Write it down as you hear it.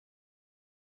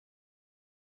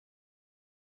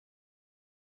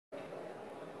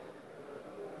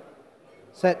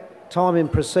It's that time in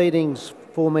proceedings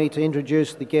for me to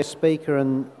introduce the guest speaker,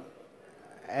 and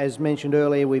as mentioned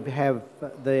earlier, we have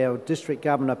our District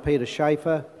Governor, Peter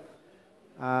Schaefer,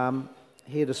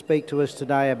 here to speak to us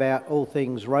today about all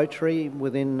things Rotary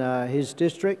within his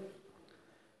district.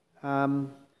 There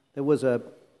was a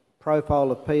profile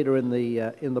of Peter in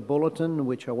the bulletin,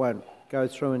 which I won't go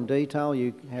through in detail.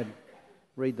 You had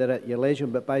read that at your leisure,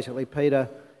 but basically Peter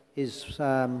is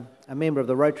a member of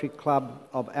the Rotary Club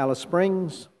of Alice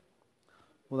Springs,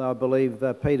 although I believe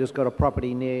Peter's got a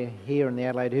property near here in the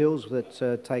Adelaide Hills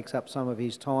that takes up some of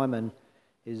his time and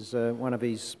is one of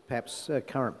his perhaps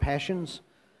current passions.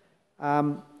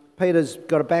 Peter's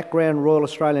got a background Royal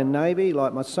Australian Navy,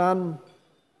 like my son,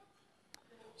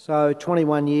 so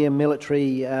 21-year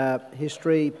military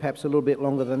history, perhaps a little bit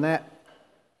longer than that,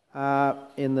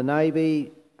 in the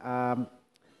Navy.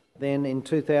 Then in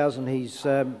 2000 he's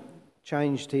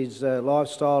changed his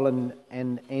lifestyle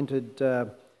and entered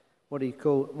what do you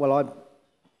call,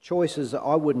 choices that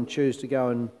I wouldn't choose to go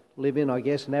and live in, I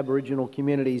guess, in Aboriginal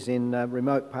communities in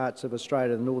remote parts of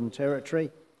Australia, the Northern Territory.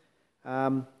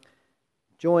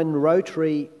 Joined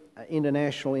Rotary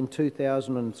International in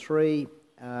 2003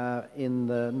 in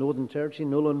the Northern Territory,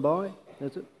 Nhulunbuy,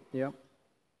 is it? Yeah.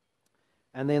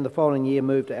 And then the following year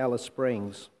moved to Alice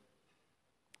Springs.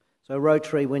 So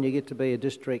Rotary, when you get to be a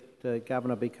district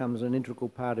governor, becomes an integral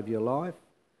part of your life.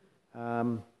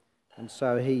 And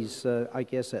so he's, I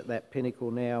guess, at that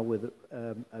pinnacle now with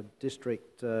a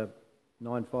district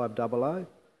 9500.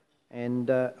 And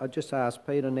I just asked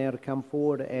Peter now to come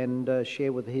forward and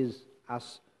share with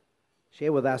us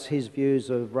his views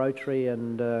of Rotary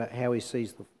and how he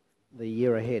sees the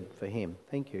year ahead for him.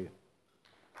 Thank you.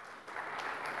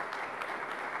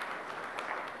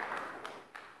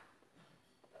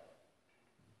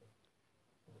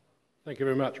 Thank you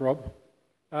very much, Rob.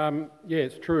 Yeah,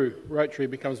 it's true. Rotary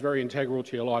becomes very integral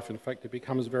to your life. In fact, it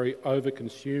becomes very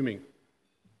over-consuming.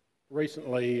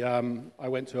 Recently, I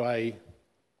went to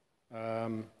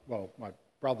my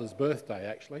brother's birthday,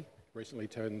 actually. Recently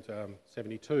turned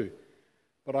 72.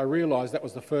 But I realised that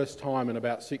was the first time in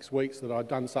about 6 weeks that I'd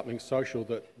done something social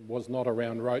that was not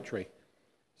around Rotary.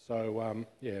 So,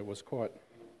 yeah, it was quite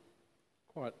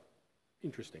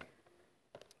interesting.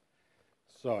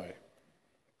 So,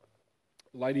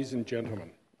 ladies and gentlemen,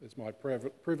 it's my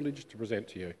privilege to present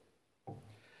to you.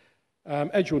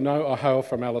 As you'll know, I hail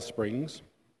from Alice Springs,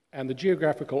 and the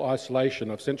geographical isolation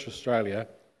of Central Australia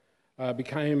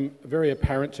became very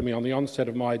apparent to me on the onset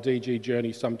of my DG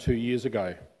journey some 2 years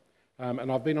ago,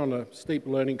 and I've been on a steep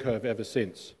learning curve ever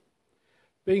since.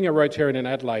 Being a Rotarian in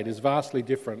Adelaide is vastly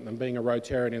different than being a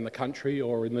Rotarian in the country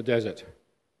or in the desert.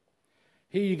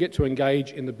 Here you get to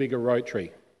engage in the bigger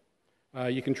Rotary.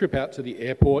 You can trip out to the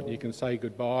airport, you can say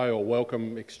goodbye or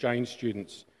welcome exchange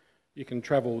students. You can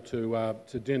travel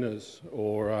to dinners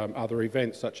or other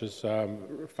events such as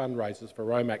fundraisers for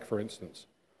ROMAC, for instance.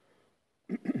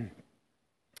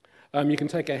 You can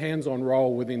take a hands-on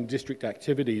role within district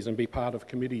activities and be part of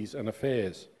committees and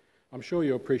affairs. I'm sure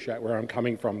you appreciate where I'm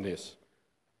coming from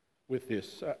with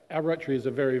this. Our Rotary is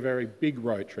a very, very big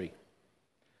Rotary.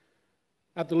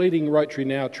 At the leading Rotary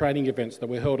Now training events that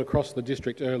were held across the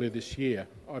district earlier this year,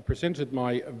 I presented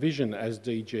my vision as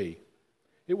DG.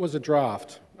 It was a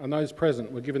draft, and those present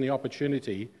were given the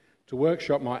opportunity to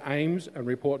workshop my aims and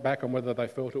report back on whether they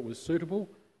felt it was suitable,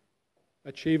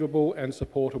 achievable and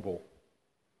supportable.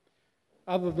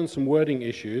 Other than some wording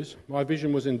issues, my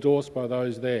vision was endorsed by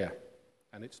those there,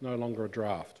 and it's no longer a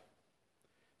draft.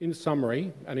 In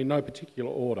summary, and in no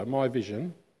particular order, my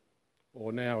vision,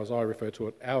 or now as I refer to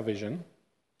it, our vision,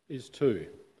 is to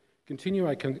continue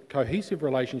a cohesive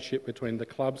relationship between the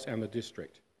clubs and the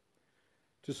district,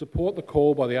 to support the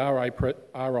call by the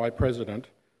RI President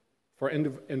for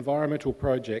environmental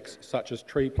projects such as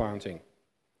tree planting.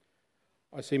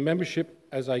 I see membership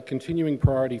as a continuing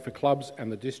priority for clubs and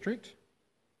the district,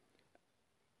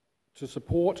 to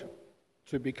support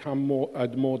to become a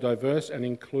more diverse and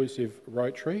inclusive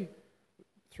Rotary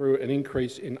through an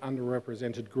increase in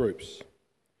underrepresented groups,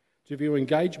 to view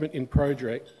engagement in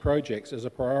projects as a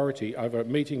priority over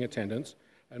meeting attendance,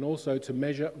 and also to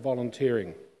measure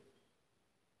volunteering.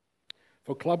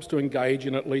 For clubs to engage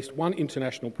in at least one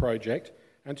international project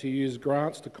and to use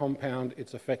grants to compound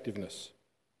its effectiveness.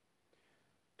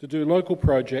 To do local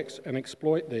projects and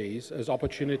exploit these as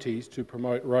opportunities to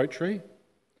promote Rotary,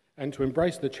 and to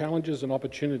embrace the challenges and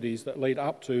opportunities that lead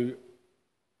up to,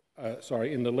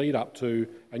 in the lead up to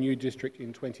a new district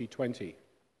in 2020.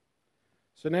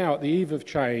 So now, at the eve of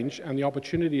change and the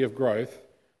opportunity of growth,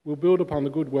 we'll build upon the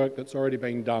good work that's already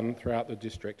been done throughout the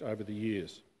district over the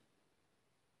years.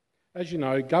 As you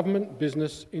know, government,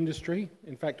 business, industry,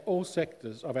 in fact all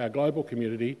sectors of our global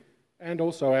community and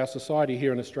also our society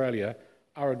here in Australia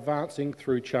are advancing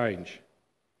through change.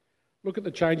 Look at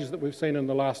the changes that we've seen in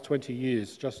the last 20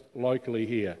 years just locally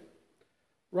here.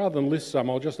 Rather than list some,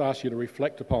 I'll just ask you to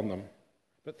reflect upon them.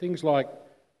 But things like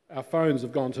our phones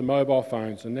have gone to mobile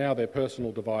phones and now they're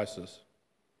personal devices.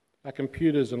 Our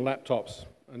computers and laptops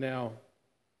are now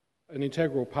an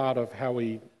integral part of how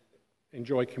we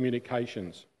enjoy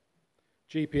communications.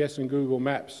 GPS and Google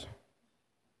Maps.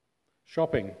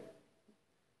 Shopping.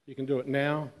 You can do it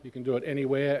now, you can do it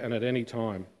anywhere and at any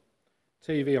time.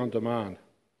 TV on demand,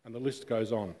 and the list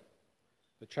goes on.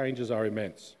 The changes are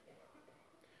immense.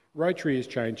 Rotary is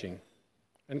changing,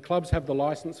 and clubs have the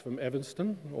licence from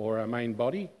Evanston, or our main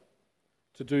body,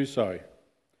 to do so.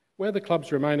 Where the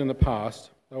clubs remain in the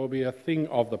past, they will be a thing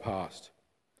of the past.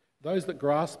 Those that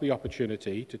grasp the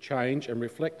opportunity to change and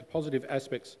reflect the positive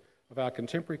aspects of our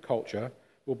contemporary culture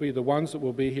will be the ones that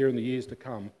will be here in the years to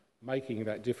come, making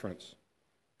that difference.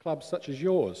 Clubs such as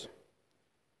yours.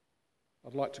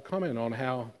 I'd like to comment on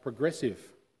how progressive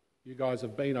you guys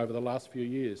have been over the last few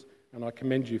years, and I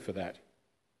commend you for that.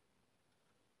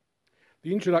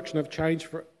 The introduction of change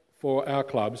for our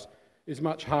clubs is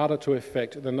much harder to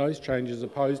effect than those changes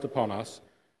imposed upon us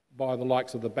by the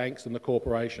likes of the banks and the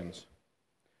corporations.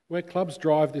 Where clubs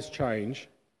drive this change,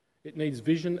 it needs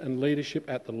vision and leadership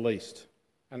at the least,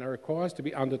 and it requires to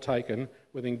be undertaken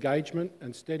with engagement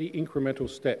and steady incremental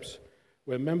steps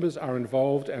where members are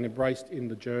involved and embraced in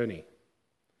the journey.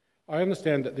 I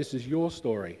understand that this is your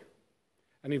story,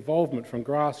 an involvement from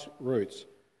grassroots,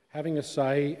 having a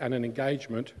say and an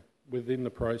engagement within the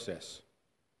process.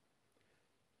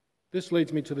 This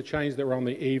leads me to the change that we're on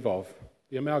the eve of,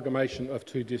 the amalgamation of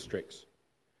two districts.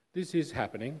 This is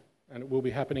happening, and it will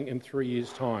be happening in 3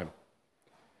 years' time.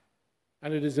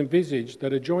 And it is envisaged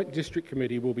that a joint district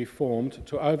committee will be formed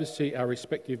to oversee our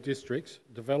respective districts,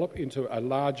 develop into a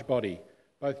large body,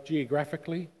 both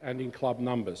geographically and in club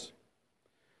numbers.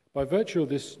 By virtue of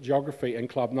this geography and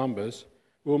club numbers,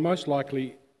 we will most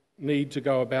likely need to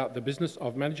go about the business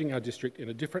of managing our district in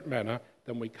a different manner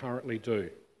than we currently do.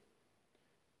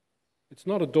 It's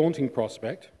not a daunting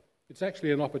prospect, it's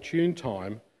actually an opportune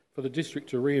time for the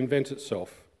district to reinvent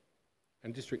itself,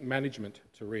 and district management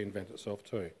to reinvent itself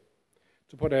too.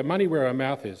 To put our money where our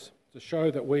mouth is, to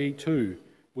show that we too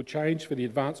would change for the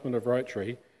advancement of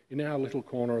Rotary in our little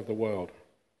corner of the world.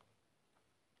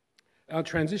 Our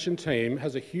transition team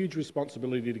has a huge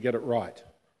responsibility to get it right,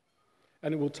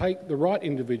 and it will take the right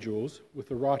individuals with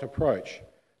the right approach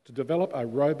to develop a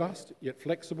robust yet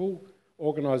flexible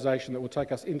organisation that will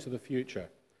take us into the future,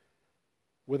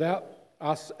 without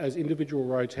us as individual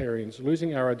Rotarians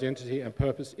losing our identity and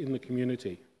purpose in the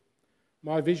community.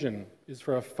 My vision is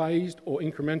for a phased or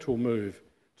incremental move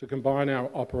to combine our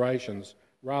operations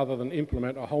rather than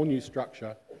implement a whole new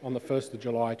structure on the 1st of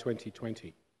July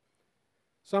 2020.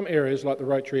 Some areas, like the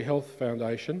Rotary Health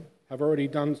Foundation, have already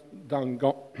gone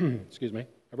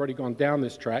down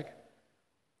this track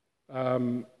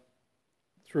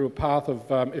through a path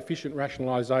of efficient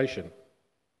rationalisation,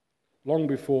 long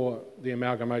before the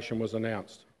amalgamation was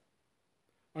announced.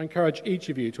 I encourage each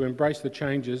of you to embrace the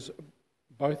changes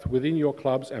both within your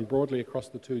clubs and broadly across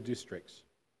the two districts.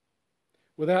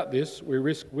 Without this, we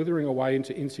risk withering away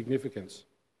into insignificance,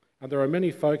 and there are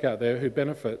many folk out there who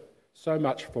benefit so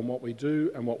much from what we do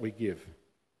and what we give.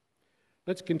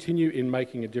 Let's continue in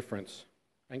making a difference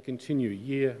and continue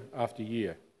year after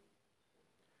year.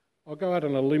 I'll go out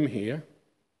on a limb here.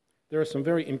 There are some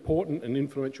very important and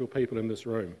influential people in this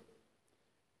room.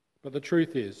 But the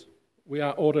truth is, we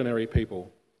are ordinary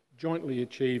people, jointly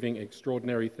achieving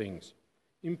extraordinary things,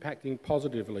 impacting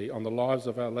positively on the lives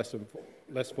of our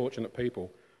less fortunate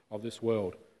people of this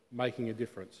world, making a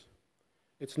difference.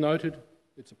 It's noted,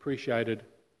 it's appreciated,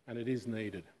 and it is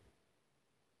needed.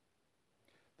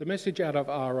 The message out of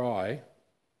RI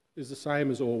is the same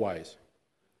as always.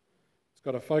 It's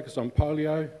got a focus on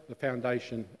polio, the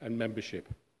foundation, and membership.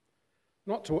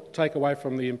 Not to take away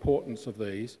from the importance of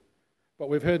these, but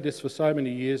we've heard this for so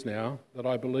many years now that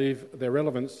I believe their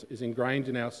relevance is ingrained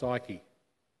in our psyche.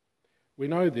 We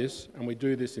know this and we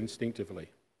do this instinctively.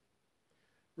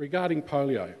 Regarding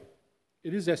polio,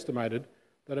 it is estimated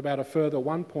that about a further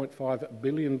 $1.5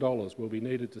 billion will be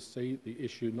needed to see the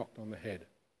issue knocked on the head.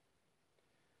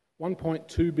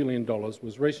 $1.2 billion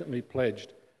was recently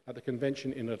pledged at the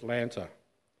convention in Atlanta,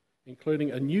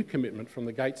 including a new commitment from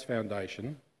the Gates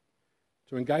Foundation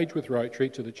to engage with Rotary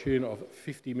to the tune of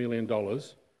 $50 million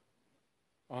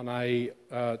on a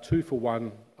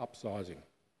 2-for-1 upsizing.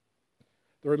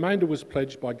 The remainder was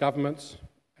pledged by governments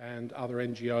and other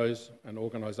NGOs and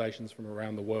organisations from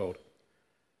around the world.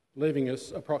 leaving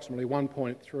us approximately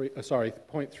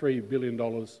 $0.3 billion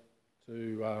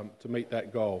to meet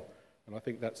that goal. And I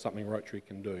think that's something Rotary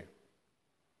can do.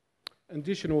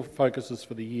 Additional focuses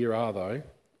for the year are, though,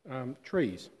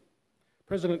 trees.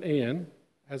 President Ian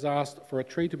has asked for a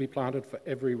tree to be planted for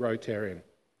every Rotarian.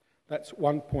 That's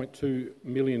 1.2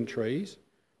 million trees,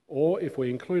 or if we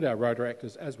include our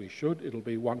Rotaractors, as we should, it'll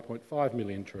be 1.5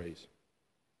 million trees.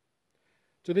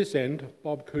 To this end,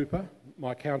 Bob Cooper,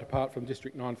 my counterpart from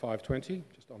District 9520,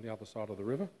 just on the other side of the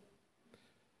river,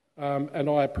 and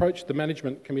I approached the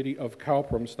management committee of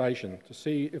Kylpram Station to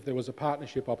see if there was a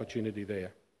partnership opportunity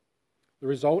there. The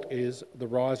result is the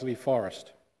Risley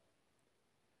Forest.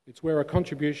 It's where a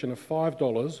contribution of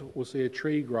 $5 will see a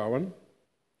tree grown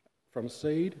from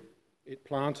seed, it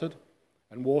planted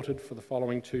and watered for the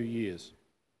following 2 years.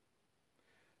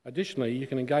 Additionally, you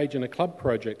can engage in a club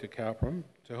project at Kylpram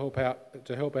to help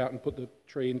out and put the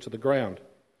tree into the ground.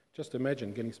 Just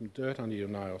imagine getting some dirt under your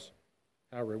nails.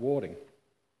 How rewarding.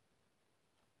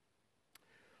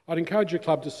 I'd encourage your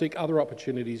club to seek other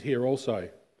opportunities here also,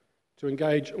 to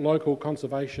engage local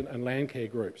conservation and land care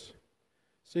groups.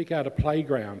 Seek out a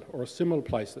playground or a similar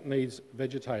place that needs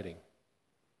vegetating.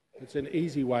 It's an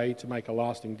easy way to make a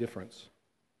lasting difference.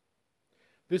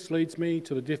 This leads me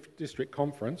to the district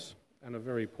conference, and a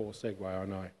very poor segue, I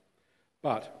know.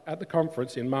 But at the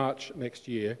conference in March next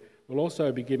year, we'll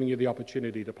also be giving you the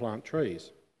opportunity to plant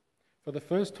trees. For the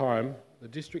first time, the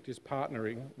district is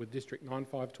partnering with District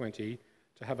 9520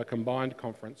 to have a combined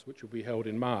conference which will be held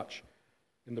in March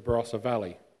in the Barossa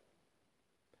Valley.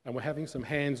 And we're having some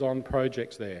hands-on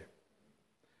projects there.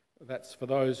 That's for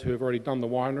those who have already done the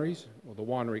wineries, or the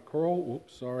winery crawl,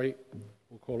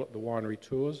 we'll call it the winery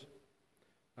tours,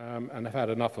 and have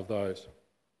had enough of those.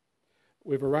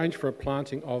 We've arranged for a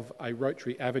planting of a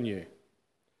Rotary Avenue,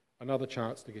 another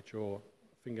chance to get your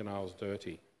fingernails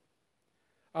dirty.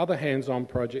 Other hands-on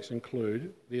projects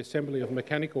include the assembly of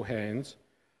mechanical hands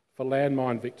for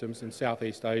landmine victims in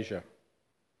Southeast Asia,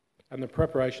 and the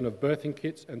preparation of birthing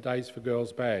kits and Days for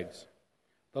Girls bags.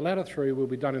 The latter three will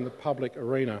be done in the public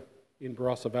arena in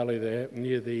Barossa Valley there,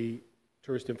 near the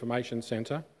Tourist Information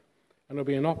Centre, and there'll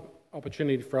be an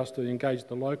opportunity for us to engage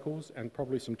the locals and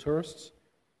probably some tourists,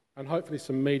 and hopefully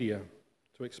some media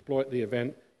to exploit the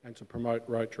event and to promote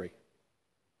Rotary.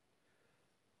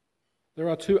 There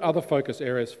are two other focus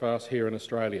areas for us here in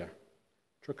Australia,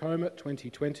 Trachoma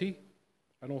 2020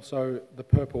 and also the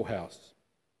Purple House.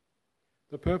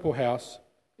 The Purple House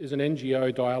is an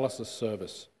NGO dialysis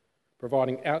service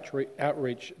providing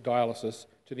outreach dialysis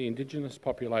to the Indigenous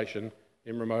population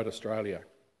in remote Australia.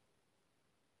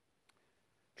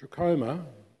 Trachoma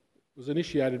was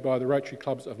initiated by the Rotary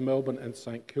Clubs of Melbourne and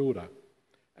St Kilda,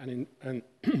 and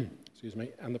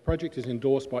the project is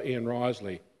endorsed by Ian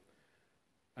Risley,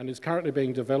 and is currently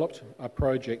being developed a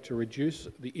project to reduce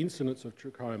the incidence of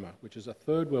trachoma, which is a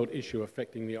third world issue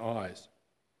affecting the eyes,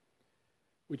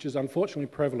 which is unfortunately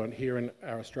prevalent here in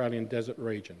our Australian desert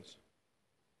regions.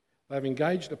 They've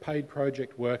engaged a paid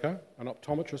project worker, an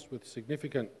optometrist with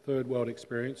significant third world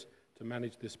experience, to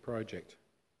manage this project.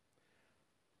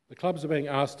 The clubs are being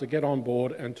asked to get on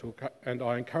board, and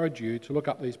I encourage you to look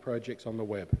up these projects on the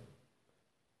web.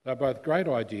 They're both great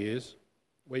ideas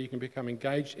where you can become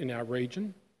engaged in our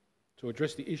region to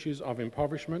address the issues of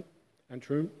impoverishment and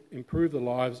to improve the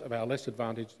lives of our less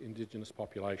advantaged Indigenous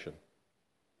population.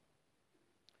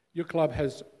 Your club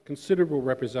has considerable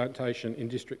representation in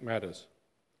district matters,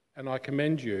 and I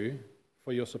commend you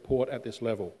for your support at this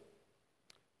level.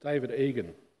 David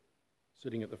Egan,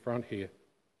 sitting at the front here,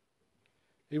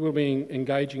 he will be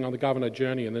engaging on the Governor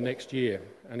Journey in the next year,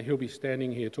 and he'll be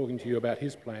standing here talking to you about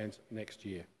his plans next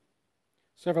year.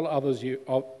 Several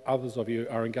others of you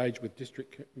are engaged with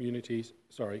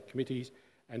committees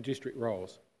and district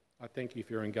roles. I thank you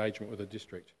for your engagement with the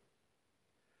district.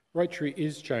 Rotary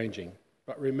is changing,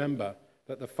 but remember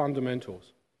that the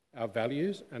fundamentals, our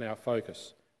values and our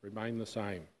focus remain the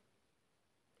same.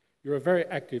 You're a very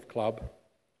active club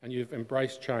and you've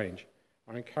embraced change.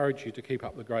 I encourage you to keep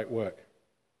up the great work.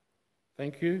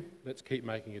 Thank you. Let's keep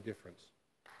making a difference.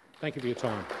 Thank you for your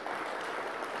time.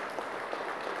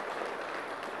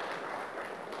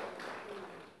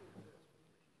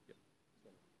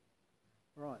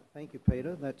 Right, thank you,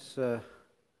 Peter. That's a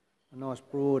nice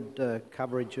broad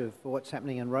coverage of what's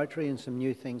happening in Rotary and some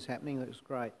new things happening. That was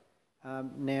great.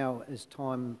 Now is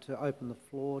time to open the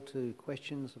floor to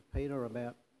questions of Peter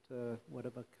about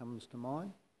whatever comes to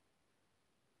mind.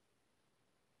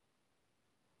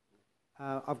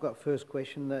 I've got first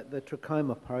question. The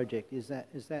Trachoma project, is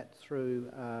that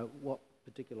through what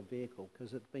particular vehicle?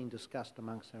 Because it's been discussed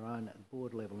amongst our own at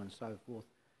board level and so forth,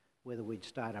 whether we'd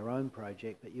start our own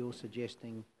project, but you're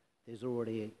suggesting there's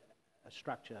already a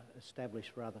structure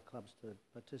established for other clubs to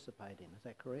participate in. Is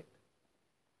that correct?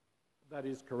 That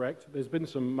is correct. There's been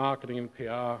some marketing and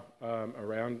PR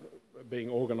around being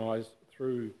organised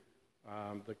through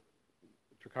the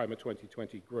Trachoma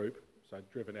 2020 group, so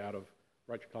driven out of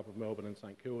Rotary Club of Melbourne and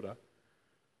St Kilda.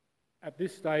 At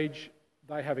this stage,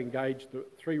 they have engaged the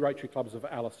 3 Rotary Clubs of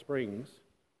Alice Springs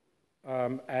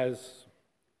as,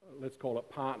 let's call it,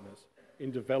 partners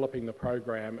in developing the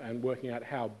program and working out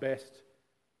how best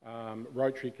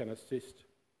Rotary can assist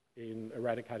in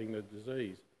eradicating the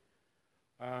disease.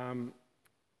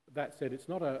 That said, it's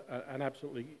not an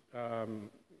absolutely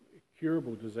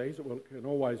curable disease. It can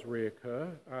always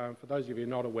reoccur. For those of you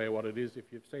not aware what it is,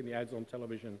 if you've seen the ads on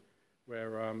television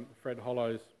where Fred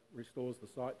Hollows restores the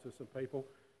sight to some people,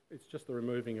 it's just the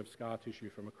removing of scar tissue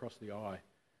from across the eye.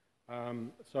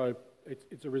 So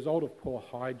it's a result of poor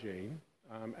hygiene,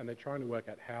 and they're trying to work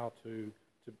out how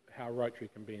Rotary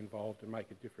can be involved and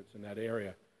make a difference in that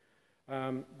area.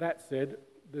 That said,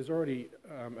 there's already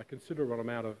a considerable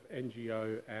amount of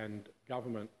NGO and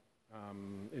government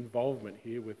involvement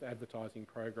here with advertising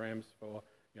programs for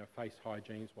face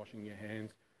hygiene, washing your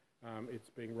hands. It's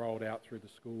being rolled out through the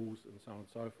schools and so on and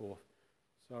so forth.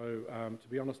 So to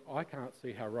be honest, I can't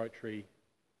see how Rotary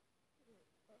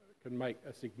can make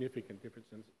a significant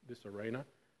difference in this arena.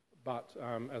 But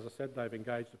as I said, they've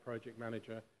engaged a project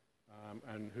manager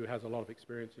and who has a lot of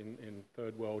experience in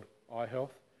third world eye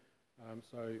health.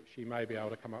 So she may be able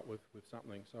to come up with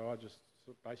something. So I just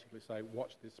basically say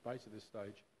watch this space at this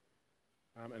stage.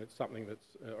 And it's something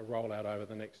that's a rollout over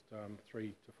the next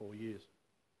 3 to 4 years.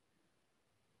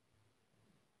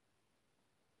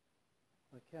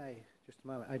 Okay, just a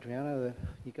moment. Adriano,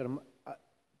 you got a...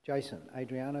 Jason,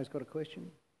 Adriano's got a question.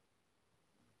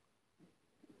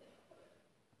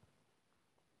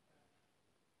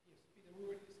 Yes, Peter, we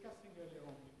were discussing earlier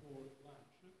on before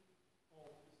lunch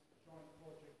of this joint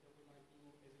project that we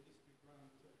might do as a district grant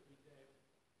with the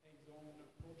hands-on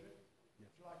project.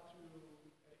 Yeah. Would you like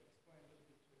to explain a little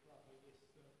bit to the club, I guess,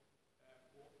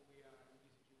 what we are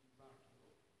envisaging embarking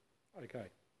on? Okay.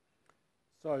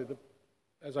 So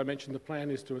as I mentioned, the plan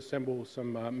is to assemble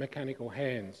some mechanical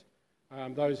hands.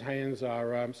 Those hands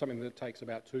are something that takes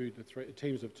about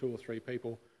teams of 2 or 3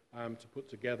 people to put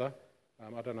together.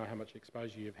 I don't know how much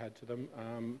exposure you've had to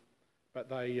them, but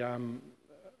they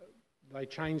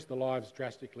change the lives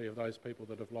drastically of those people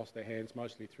that have lost their hands,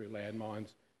 mostly through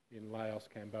landmines in Laos,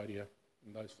 Cambodia,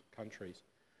 and those countries.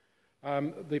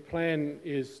 The plan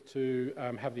is to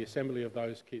have the assembly of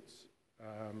those kits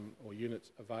or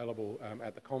units available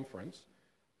at the conference.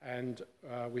 And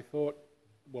we thought,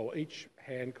 well, each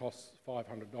hand costs $500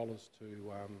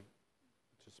 to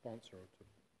sponsor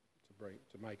or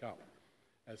to make up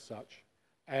as such.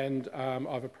 And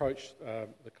I've approached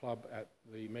the club at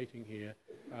the meeting here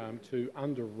to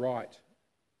underwrite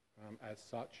as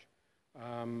such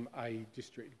a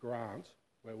district grant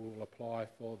where we will apply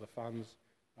for the funds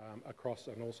across,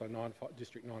 and also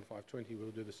District 9520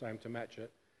 will do the same to match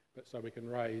it, but so we can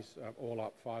raise all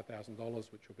up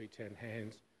 $5,000, which will be 10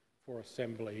 hands for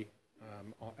assembly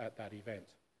at that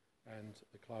event. And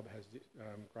the club has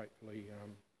gratefully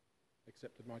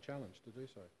accepted my challenge to do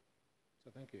so. So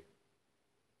thank you.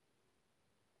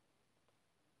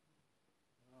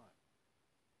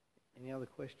 Right. Any other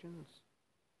questions?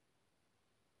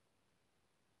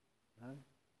 No?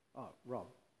 Oh, Rob.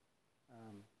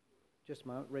 Just a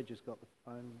moment. Reg has got the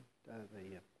phone,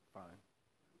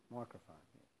 microphone.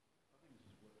 Yeah. I think this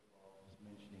is worthwhile just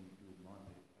mentioning, if you would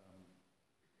mind,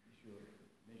 the issue of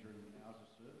measuring hours of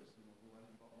service and what all that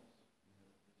involves.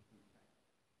 The different facts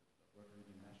that Rotary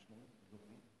International is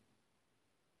looking at.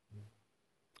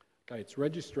 Okay, it's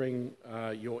registering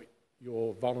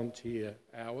your volunteer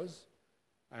hours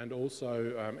and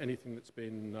also anything that's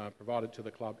been provided to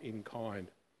the club in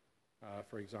kind.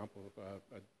 For example,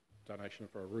 a donation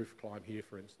for a roof climb here,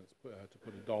 for instance, to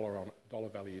put dollar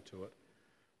value to it.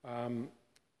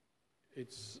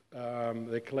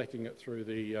 They're collecting it through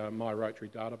the My Rotary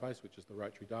database, which is the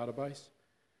Rotary database.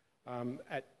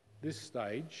 At this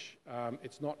stage,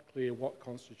 it's not clear what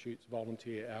constitutes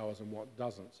volunteer hours and what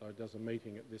doesn't. So does a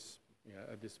meeting at this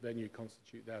venue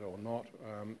constitute that or not?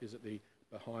 Is it the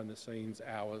behind-the-scenes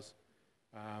hours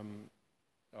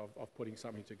of putting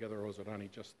something together, or is it only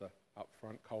just the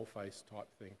upfront coalface type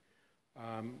thing?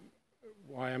 I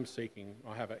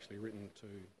have actually written to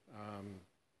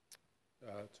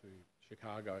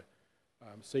Chicago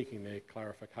seeking their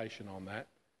clarification on that,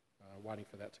 waiting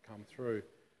for that to come through.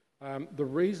 The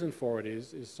reason for it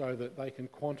is so that they can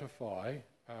quantify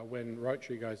when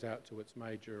Rotary goes out to its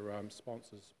major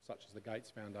sponsors, such as the Gates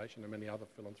Foundation and many other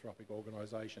philanthropic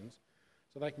organisations,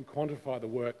 so they can quantify the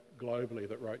work globally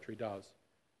that Rotary does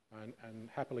and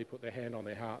happily put their hand on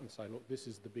their heart and say, look, this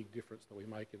is the big difference that we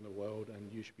make in the world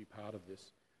and you should be part of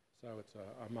this. So it's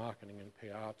a marketing and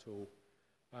PR tool.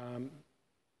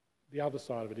 The other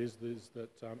side of it is that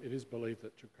it is believed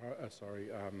that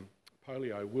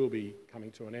polio will be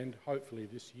coming to an end, hopefully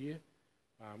this year,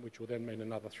 which will then mean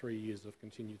another 3 years of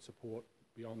continued support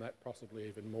beyond that, possibly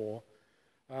even more.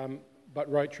 But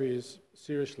Rotary is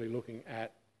seriously looking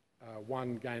at,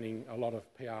 one, gaining a lot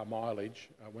of PR mileage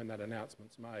when that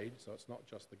announcement's made, so it's not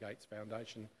just the Gates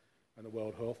Foundation and the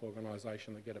World Health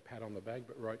Organisation that get a pat on the back,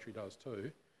 but Rotary does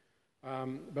too.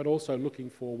 But also looking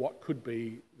for what could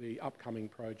be the upcoming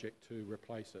project to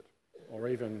replace it, or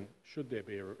even should there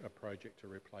be a project to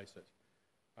replace it.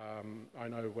 I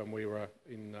know when we were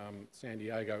in San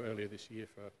Diego earlier this year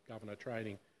for governor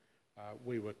training,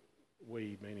 we,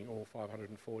 meaning all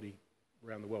 540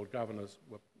 around the world governors,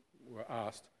 were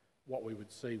asked what we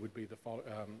would see would be the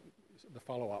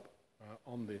follow-up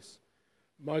on this.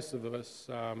 Most of us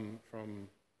from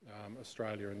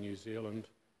Australia and New Zealand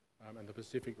and the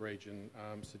Pacific region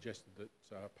suggested that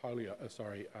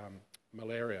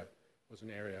malaria was an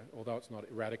area, although it's not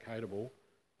eradicatable,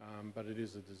 but it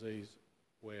is a disease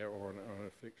where, or an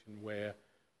affliction where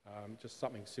just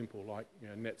something simple like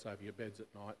nets over your beds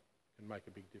at night can make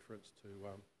a big difference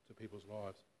to people's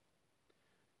lives.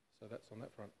 So that's on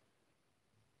that front.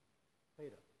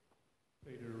 Peter.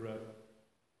 Peter,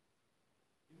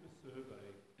 in the survey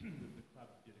that the club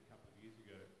did a couple of years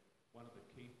ago, one of the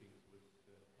key things was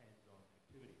hands-on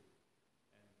activity.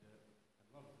 And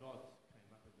a lot of nods came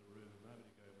up in the room a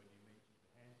moment ago when you mentioned the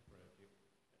HANDS project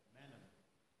at Manham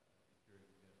during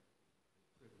the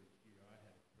privileged year I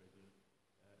had as president.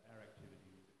 Our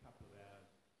activity was a couple of hours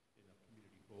in a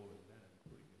community hall in Manham,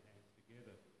 putting your hands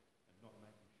together and not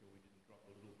making sure we didn't drop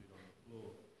a little bit on the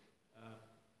floor.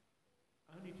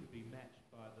 Only to be matched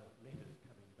by the letters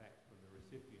coming back from the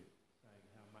recipient saying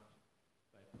how much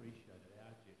they appreciated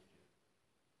our gesture.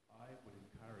 I would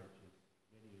encourage, as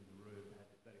many in the room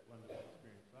had that wonderful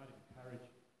experience, I'd encourage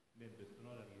members to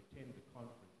not only attend the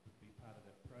conference but be part of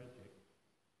that project.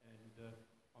 And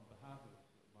on behalf of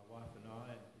my wife and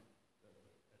I, and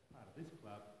as part of this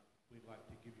club, we'd like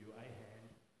to give you a hand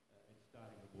in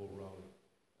starting the ball rolling.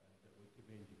 And we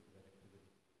commend you for that activity.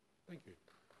 Thank you.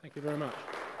 Thank you very much.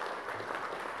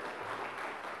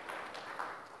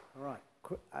 All right.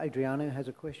 Adriano has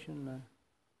a question.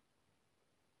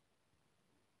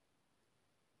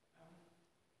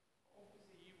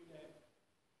 Obviously, you would have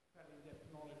fairly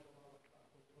in-depth knowledge of our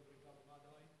Rotary Club of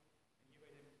Adelaide, and you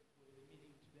were with the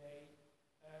meeting today.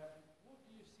 What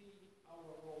do you see our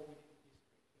role within the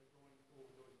district going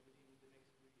forward, or within the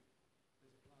next 2 years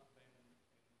as a club and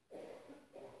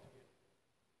work together?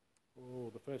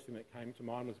 Oh, the first thing that came to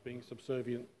mind was being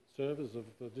subservient servers of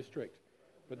the district.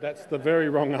 But that's the very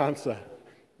wrong answer.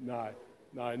 No,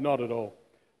 not at all.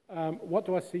 What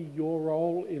do I see your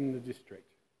role in the district?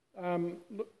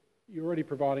 Look, you're already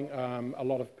providing a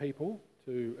lot of people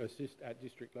to assist at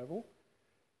district level,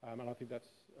 and I think that's,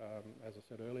 as I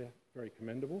said earlier, very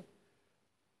commendable.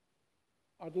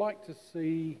 I'd like to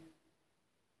see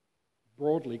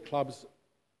broadly clubs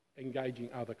engaging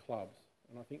other clubs,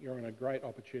 and I think you're in a great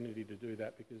opportunity to do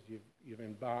that because you've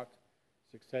embarked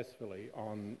successfully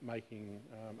on making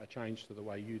a change to the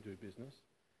way you do business.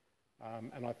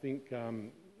 And I think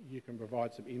you can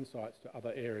provide some insights to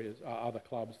other areas, other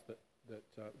clubs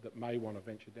that may want to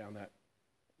venture down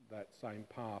that same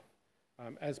path.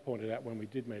 As pointed out when we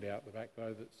did meet out the back,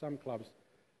 though, that some clubs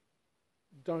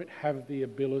don't have the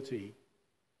ability,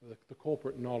 the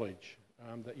corporate knowledge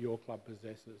that your club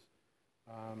possesses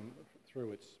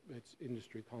through its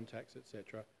industry contacts,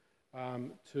 etc.,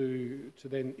 to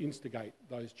then instigate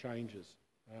those changes.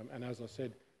 And as I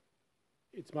said,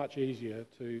 it's much easier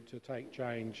to take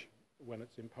change when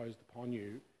it's imposed upon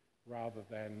you rather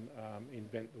than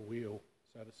invent the wheel,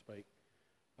 so to speak.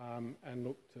 And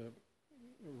look, to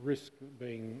risk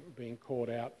being caught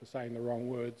out for saying the wrong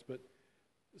words, but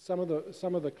some of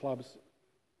the clubs,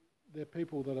 they're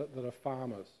people that are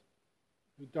farmers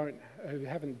who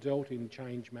haven't dealt in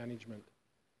change management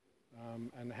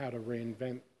and how to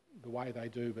reinvent the way they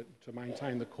do, but to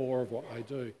maintain the core of what they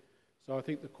do. So I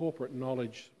think the corporate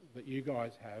knowledge that you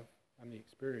guys have and the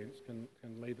experience can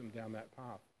lead them down that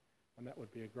path, and that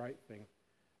would be a great thing.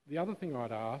 The other thing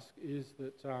I'd ask is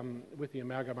that with the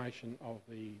amalgamation of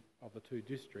the two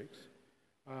districts,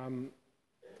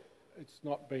 it's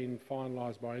not been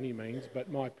finalised by any means, but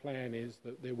my plan is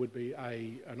that there would be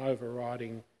an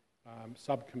overriding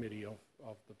subcommittee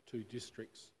of the two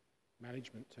districts'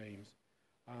 management teams,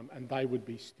 and they would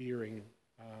be steering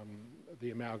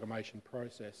the amalgamation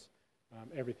process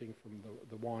everything from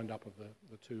the wind-up of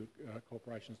the two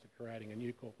corporations to creating a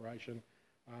new corporation,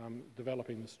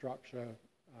 developing the structure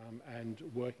and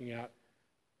working out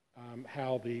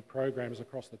how the programs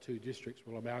across the two districts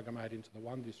will amalgamate into the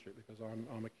one district, because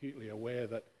I'm acutely aware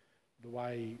that the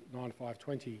way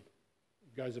 9520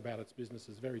 goes about its business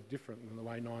is very different than the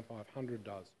way 9500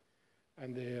 does.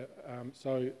 And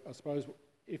so I suppose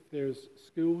if there's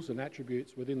skills and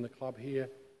attributes within the club here,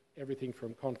 everything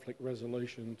from conflict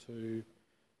resolution to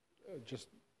just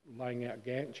laying out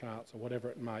Gantt charts or whatever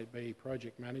it may be,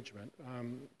 project management,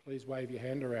 please wave your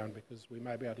hand around, because we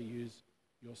may be able to use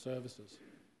your services.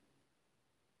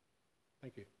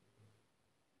 Thank you.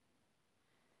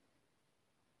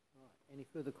 Right. Any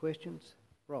further questions?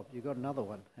 Rob, you've got another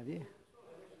one, have you?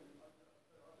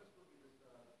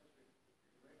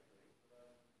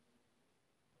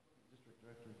 District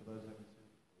directory for those that haven't seen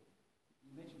it before.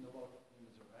 You mentioned a lot of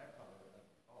members of our club as a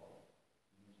whole.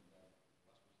 You mentioned that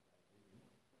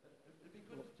it'd be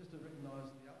good just to recognise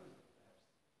the others that perhaps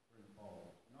were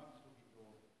involved. And I'm just looking at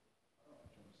your, I don't know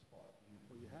if you're on the spot.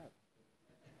 Well, you have.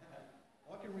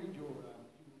 I can read your,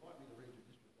 if you would like me to read your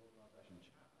district organisation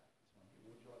chart, this one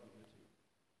here, would you like me to?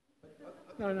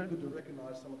 But I think it'd be good to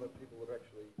recognise some of the people that are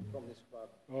actually from this club.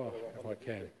 Oh, if I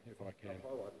can.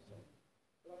 Highlighted some.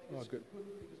 But I think it's good because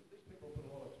these people put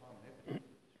a lot of time and effort into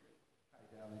the district. Kay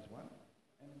Dowling's one.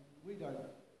 And we don't,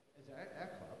 as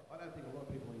our club, I don't think a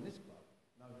lot of people in this club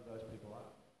know who those people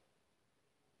are.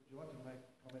 Would you like to make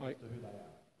comments as to who they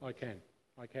are?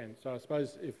 I can. So I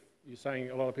suppose if you're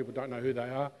saying a lot of people don't know who they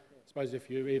are, I suppose if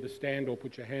you either stand or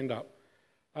put your hand up.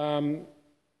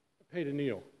 Peter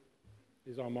Neal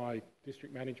is on my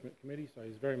district management committee, so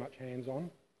he's very much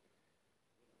hands-on.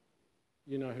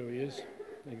 You know who he is,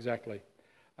 exactly.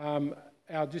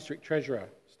 Our district treasurer,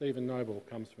 Stephen Noble,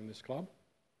 comes from this club,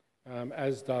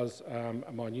 as does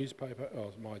my newspaper,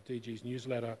 or my DG's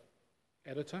newsletter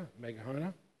editor, Meg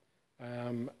Honer,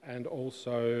 and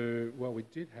also, well, we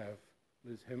did have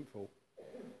Liz Hemphill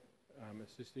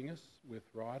assisting us with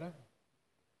Ryder,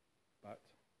 but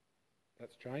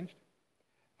that's changed.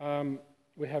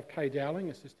 We have Kay Dowling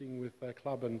assisting with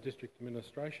club and district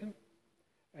administration,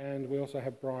 and we also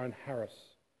have Brian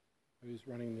Harris, who's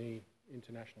running the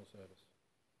international service.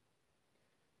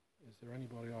 Is there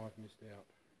anybody I've missed out?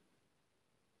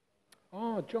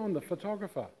 Oh, John, the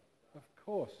photographer, of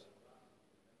course.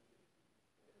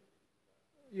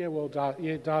 Yeah, well,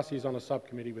 Darcy's on a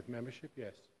subcommittee with membership,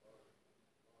 yes.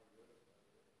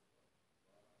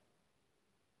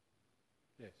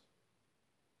 Yes.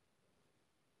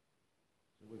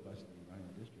 So we're basically running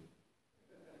the district.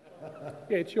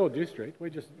 Yeah, it's your district.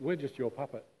 We're just your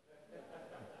puppet.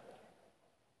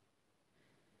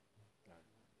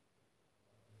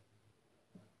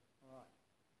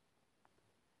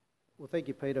 Well, thank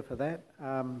you, Peter, for that.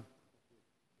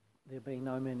 There being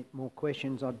no many more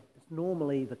questions, it's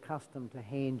normally the custom to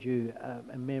hand you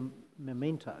a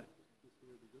memento.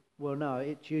 Well, no,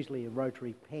 it's usually a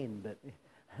rotary pen, but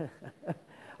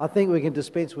I think we can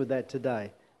dispense with that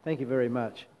today. Thank you very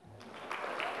much.